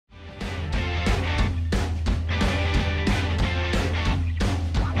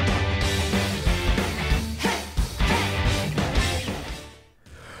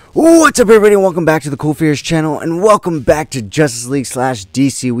What's up, everybody, and welcome back to the CoolFigurez channel, and welcome back to Justice League /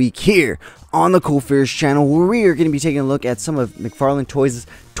 DC Week here on the CoolFigurez channel, where we are going to be taking a look at some of McFarlane Toys'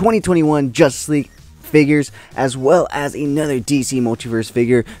 2021 Justice League figures, as well as another DC Multiverse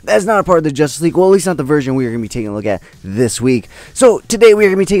figure that's not a part of the Justice League, well, at least not the version we are going to be taking a look at this week. So today we are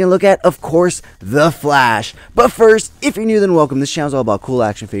going to be taking a look at, of course, The Flash. But first, if you're new, then welcome. This channel is all about cool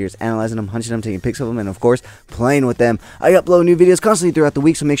action figures, analyzing them, hunting them, taking pics of them, and of course, playing with them. I upload new videos constantly throughout the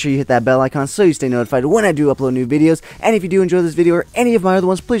week, so make sure you hit that bell icon so you stay notified when I do upload new videos. And if you do enjoy this video or any of my other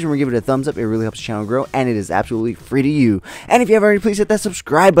ones, please remember to give it a thumbs up. It really helps the channel grow, and it is absolutely free to you. And if you haven't already, please hit that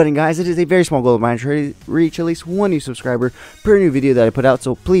subscribe button, guys. It is a very small goal of mine to reach at least one new subscriber per new video that I put out,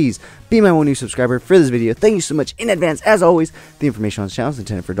 so please be my one new subscriber for this video. Thank you so much in advance. As always, the information on this channel is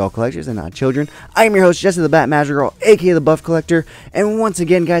intended for adult collectors and not children. I am your host, Jesse the Bat Magic Girl, aka the Buff Collector, and once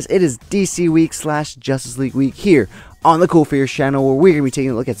again, guys, it is DC Week / Justice League Week here on the CoolFigurez channel, where we're going to be taking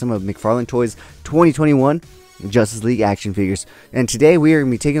a look at some of McFarlane Toys' 2021 Justice League action figures. And today we are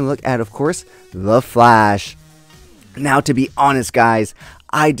going to be taking a look at, of course, The Flash. Now, to be honest, guys,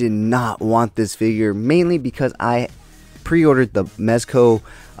 I did not want this figure, mainly because I pre-ordered the Mezco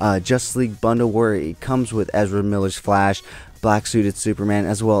Justice League bundle, where it comes with Ezra Miller's Flash, black suited Superman,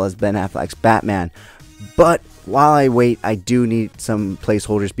 as well as Ben Affleck's Batman. But while I wait, I do need some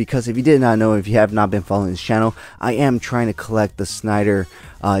placeholders, because if you did not know, if you have not been following this channel, I am trying to collect the Snyder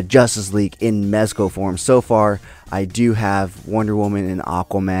Justice League in Mezco form. So far, I do have Wonder Woman and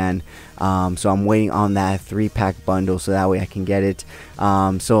Aquaman, so I'm waiting on that 3-pack bundle so that way I can get it.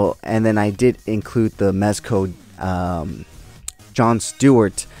 And then I did include the Mezco John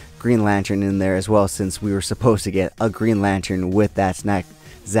Stewart Green Lantern in there as well, since we were supposed to get a Green Lantern with that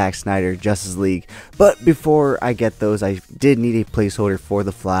Zack Snyder Justice League. But before I get those, I did need a placeholder for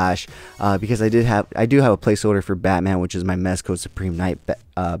the Flash, because I do have a placeholder for Batman, which is my Mezco Supreme Knight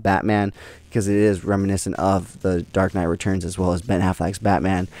Batman, because it is reminiscent of the Dark Knight Returns as well as Ben Affleck's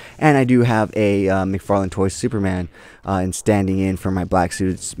Batman. And I do have a McFarlane Toys Superman and standing in for my black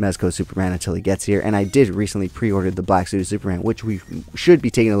suited Mezco Superman until he gets here. And I did recently pre-order the black suited Superman, which we should be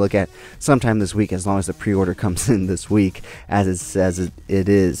taking a look at sometime this week, as long as the pre-order comes in this week, as it says it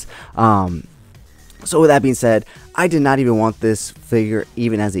is. So with that being said, I did not even want this figure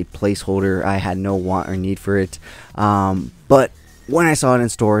even as a placeholder. I had no want or need for it. But when I saw it in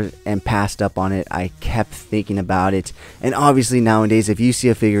stores and passed up on it, I kept thinking about it. And obviously nowadays, if you see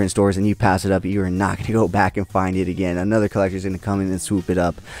a figure in stores and you pass it up, you are not going to go back and find it again. Another collector is going to come in and swoop it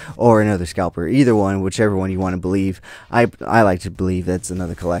up, or another scalper. Either one, whichever one you want to believe. I like to believe that's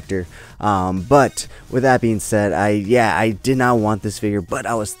another collector. But with that being said, I did not want this figure, but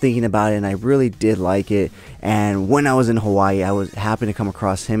I was thinking about it and I really did like it. And when I was in Hawaii, I happened to come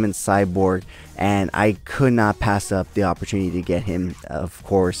across him and Cyborg, and I could not pass up the opportunity to get him, of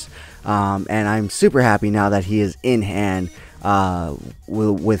course. And I'm super happy now that he is in hand,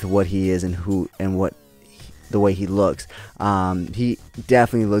 with what he is and the way he looks. He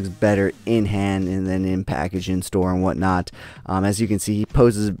definitely looks better in hand and then in package, in store, and whatnot. As you can see, he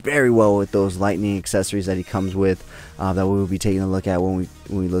poses very well with those lightning accessories that he comes with, that we will be taking a look at when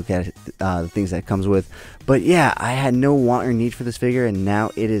we look at the things that it comes with. But yeah, I had no want or need for this figure, and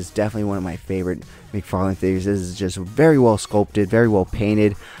now it is definitely one of my favorite McFarlane figures. This is just very well sculpted, very well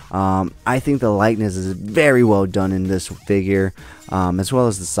painted. I think the likeness is very well done in this figure, as well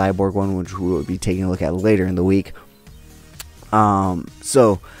as the Cyborg one, which we will be taking a look at later in the week.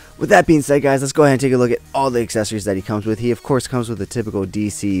 So with that being said, guys, let's go ahead and take a look at all the accessories that he comes with. He of course comes with the typical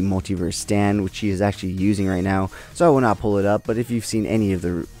DC Multiverse stand, which he is actually using right now, so I will not pull it up. But if you've seen any of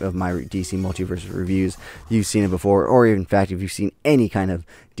my DC Multiverse reviews, you've seen it before, or in fact, if you've seen any kind of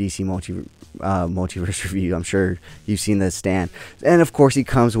DC Multiverse review, I'm sure you've seen the stand. And of course, he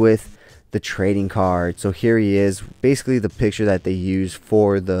comes with the trading card. So here he is, basically the picture that they use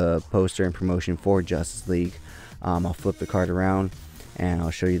for the poster and promotion for Justice League. I'll flip the card around and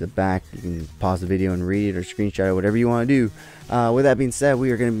I'll show you the back. You can pause the video and read it, or screenshot it, whatever you want to do. With that being said,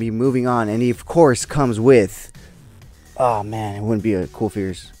 we are going to be moving on, and he of course comes with, oh man, it wouldn't be a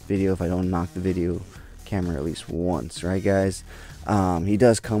CoolFigurez video if I don't knock the video camera at least once, right guys? He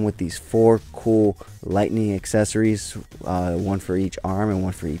does come with these 4 cool lightning accessories, one for each arm and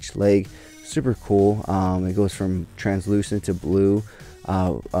one for each leg. Super cool. It goes from translucent to blue,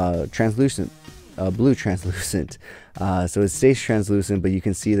 blue translucent. So it stays translucent, but you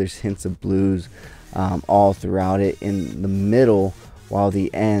can see there's hints of blues all throughout it in the middle, while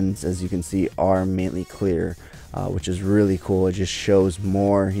the ends, as you can see, are mainly clear, which is really cool. It just shows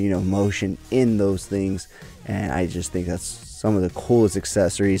more, motion in those things, and I just think that's some of the coolest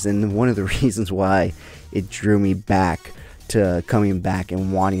accessories, and one of the reasons why it drew me back to coming back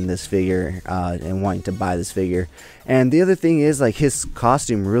and wanting this figure and wanting to buy this figure. And the other thing is, like, his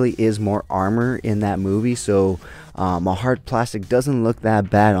costume really is more armor in that movie, so a hard plastic doesn't look that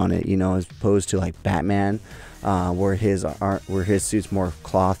bad on it, you know, as opposed to like Batman, where his suit's more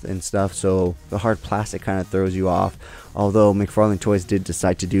cloth and stuff. So the hard plastic kind of throws you off. Although McFarlane Toys did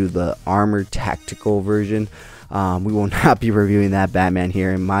decide to do the armored tactical version, we will not be reviewing that Batman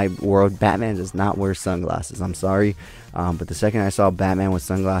here. In my world, Batman does not wear sunglasses. I'm sorry, but the second I saw Batman with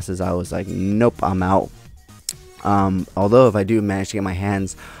sunglasses, I was like, nope, I'm out. Although if I do manage to get my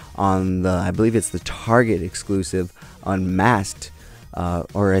hands on the, I believe it's the Target exclusive Unmasked,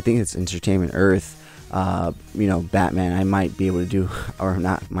 or I think it's Entertainment Earth, you know, Batman, I might be able to do, or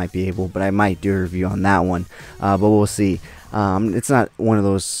not might be able, but I might do a review on that one, but we'll see. It's not one of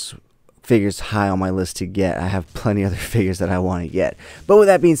those figures high on my list to get. I have plenty of other figures that I want to get. But with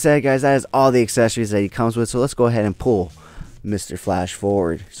that being said, guys, that is all the accessories that he comes with. So let's go ahead and pull Mr. Flash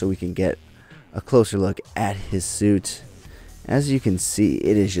forward so we can get a closer look at his suit. As you can see,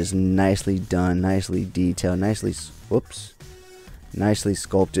 it is just nicely done, nicely detailed, nicely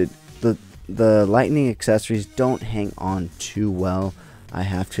sculpted. The lightning accessories don't hang on too well, I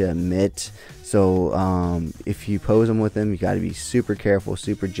have to admit. So if you pose them with him, you got to be super careful,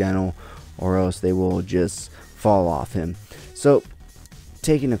 super gentle, or else they will just fall off him. So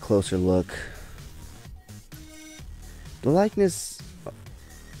taking a closer look, the likeness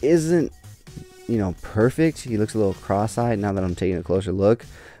isn't, you know, perfect. He looks a little cross-eyed now that I'm taking a closer look,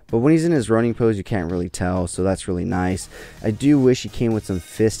 but when he's in his running pose, you can't really tell, so that's really nice. I do wish he came with some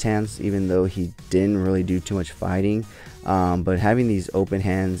fist hands, even though he didn't really do too much fighting. But having these open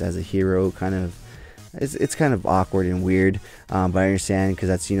hands as a hero kind of, it's kind of awkward and weird, but I understand, because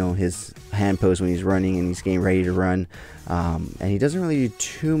that's, you know, his hand pose when he's running and he's getting ready to run. And he doesn't really do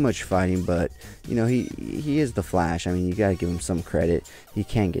too much fighting, but you know, he is the Flash. I mean, you gotta give him some credit. He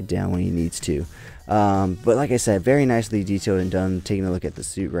can get down when he needs to. But like I said, very nicely detailed and done. Taking a look at the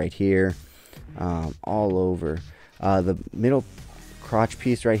suit right here, all over. The middle crotch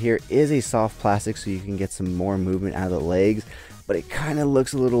piece right here is a soft plastic, so you can get some more movement out of the legs, but it kind of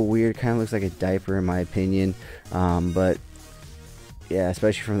looks a little weird, kind of looks like a diaper in my opinion. But yeah,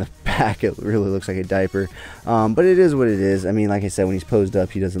 especially from the back, it really looks like a diaper. But it is what it is. I mean, like I said, when he's posed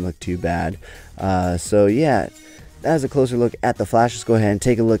up, he doesn't look too bad. So yeah, that is a closer look at the Flash. Let's go ahead and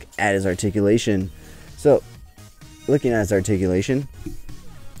take a look at his articulation. So looking at his articulation,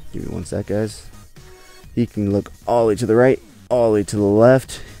 give me one sec, guys. He can look all the way to the right, all the way to the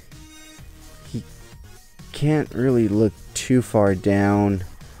left. He can't really look too far down.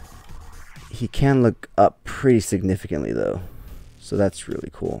 He can look up pretty significantly though, so that's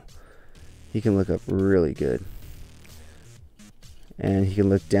really cool. He can look up really good, and he can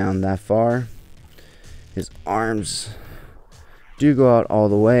look down that far. His arms do go out all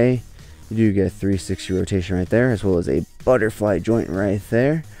the way. You do get a 360 rotation right there, as well as a butterfly joint right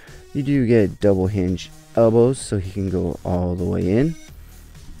there. You do get double hinge elbows, so he can go all the way in.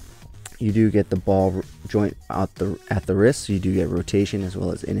 You do get the ball joint out at the wrist, so you do get rotation as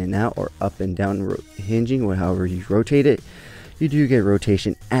well as in and out, or up and down hinging, or however you rotate it. You do get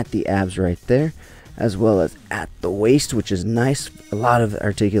rotation at the abs right there, as well as at the waist, which is nice. A lot of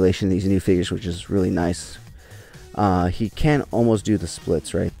articulation in these new figures, which is really nice. He can almost do the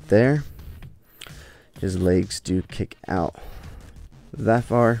splits right there. His legs do kick out that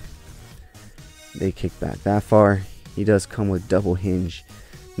far. They kick back that far. He does come with double hinge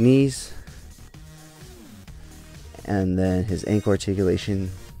knees, and then his ankle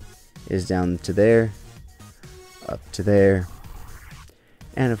articulation is down to there, up to there,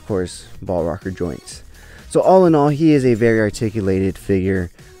 and of course ball rocker joints. So all in all, he is a very articulated figure,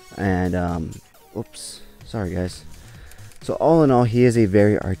 and oops, sorry guys. So all in all, he is a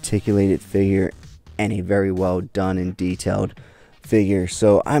very articulated figure and a very well done and detailed figure.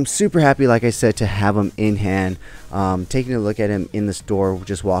 So I'm super happy, like I said, to have him in hand. Taking a look at him in the store,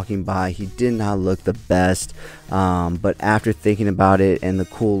 just walking by, he did not look the best, but after thinking about it and the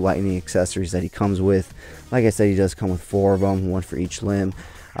cool lightning accessories that he comes with, like I said, he does come with 4 of them, 1 for each limb.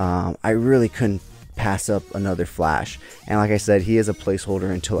 I really couldn't pass up another Flash, and like I said, he is a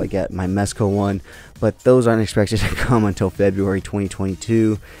placeholder until I get my Mezco one, but those aren't expected to come until February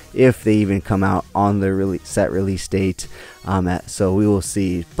 2022, if they even come out on the set release date. So we will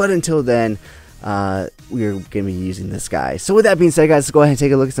see, but until then, we are going to be using this guy. So with that being said, guys, let's go ahead and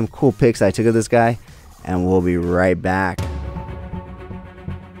take a look at some cool pics I took of this guy, and we'll be right back.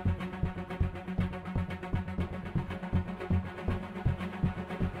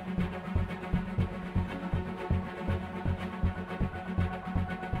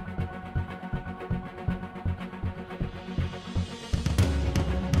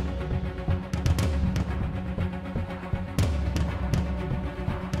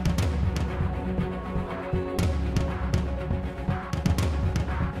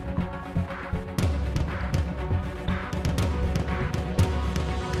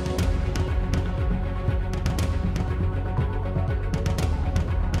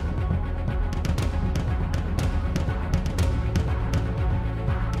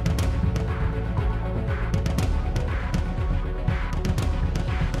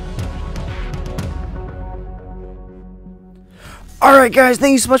 Alright guys,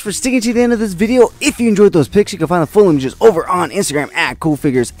 thank you so much for sticking to the end of this video. If you enjoyed those pics, you can find the full images over on Instagram at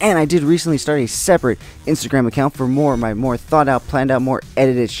CoolFigurez. And I did recently start a separate Instagram account for my more thought out, planned out, more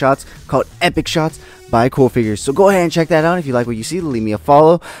edited shots called Epic Shots by CoolFigurez. So go ahead and check that out. If you like what you see, leave me a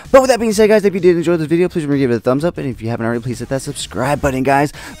follow. But with that being said, guys, if you did enjoy this video, please remember to give it a thumbs up. And if you haven't already, please hit that subscribe button,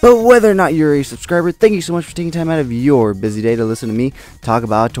 guys. But whether or not you're a subscriber, thank you so much for taking time out of your busy day to listen to me talk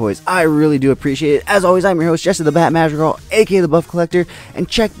about toys. I really do appreciate it. As always, I'm your host, Jesse the Bat Madrigal, aka the Buff Collector. And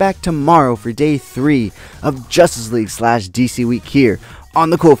check back tomorrow for day 3 of Justice League / DC Week here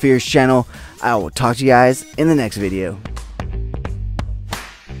on the CoolFigurez channel. I will talk to you guys in the next video.